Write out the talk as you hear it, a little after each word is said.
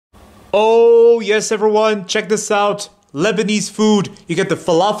Oh, yes, everyone, check this out. Lebanese food. You get the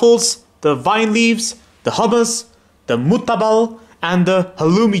falafels, the vine leaves, the hummus, the mutabal, and the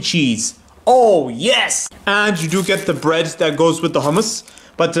halloumi cheese. Oh, yes! And you do get the bread that goes with the hummus.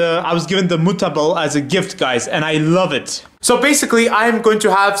 But I was given the mutabal as a gift, guys, and I love it. So basically, I'm going to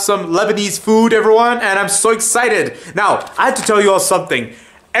have some Lebanese food, everyone, and I'm so excited. Now, I have to tell you all something.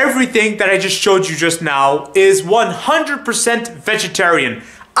 Everything that I just showed you just now is 100% vegetarian.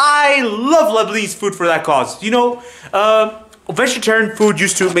 I love Lebanese food for that cause. You know, vegetarian food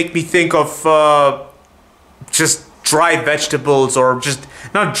used to make me think of just dry vegetables, or just,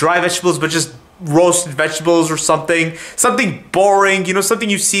 not dry vegetables, but just roasted vegetables or something boring, you know,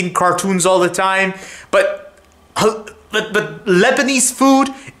 something you see in cartoons all the time. But Lebanese food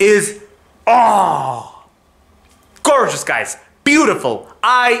is gorgeous, guys. Beautiful.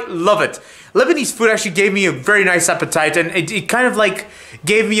 I love it. Lebanese food actually gave me a very nice appetite, and it kind of like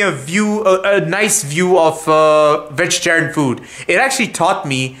gave me a nice view of vegetarian food. It actually taught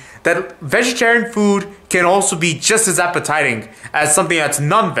me that vegetarian food can also be just as appetizing as something that's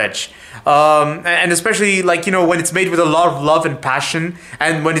non-veg. And especially, like, you know, when it's made with a lot of love and passion,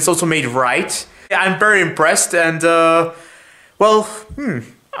 and when it's also made right. I'm very impressed, and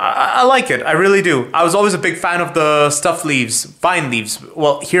I like it. I really do. I was always a big fan of the stuffed leaves, vine leaves.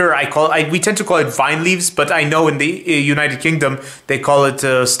 Well, here we tend to call it vine leaves, but I know in the United Kingdom they call it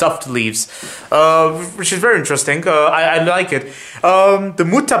stuffed leaves, which is very interesting. I like it. The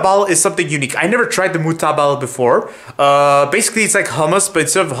mutabal is something unique. I never tried the mutabal before. Basically, it's like hummus, but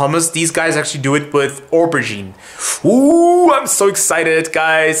instead of hummus, these guys actually do it with aubergine. Ooh, I'm so excited,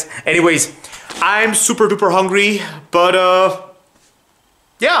 guys. Anyways, I'm super duper hungry, but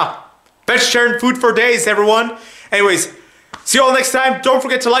yeah, vegetarian food for days, everyone. Anyways, see you all next time. Don't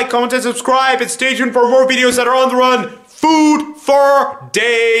forget to like, comment, and subscribe, and stay tuned for more videos that are on the run. Food for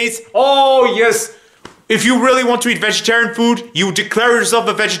days. Oh, yes. If you really want to eat vegetarian food, you declare yourself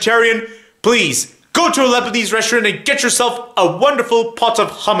a vegetarian, please go to a Lebanese restaurant and get yourself a wonderful pot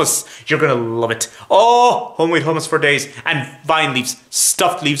of hummus. You're gonna love it. Oh, homemade hummus for days. And vine leaves,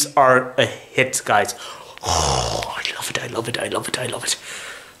 stuffed leaves are a hit, guys. Oh, I love it, I love it, I love it, I love it.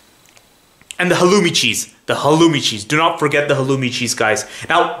 And the halloumi cheese. The halloumi cheese. Do not forget the halloumi cheese, guys.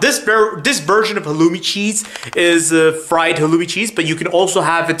 Now, this version of halloumi cheese is fried halloumi cheese, but you can also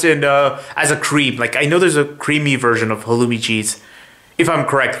have it in as a cream. Like, I know there's a creamy version of halloumi cheese. If I'm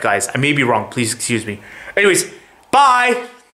correct, guys. I may be wrong. Please excuse me. Anyways, bye!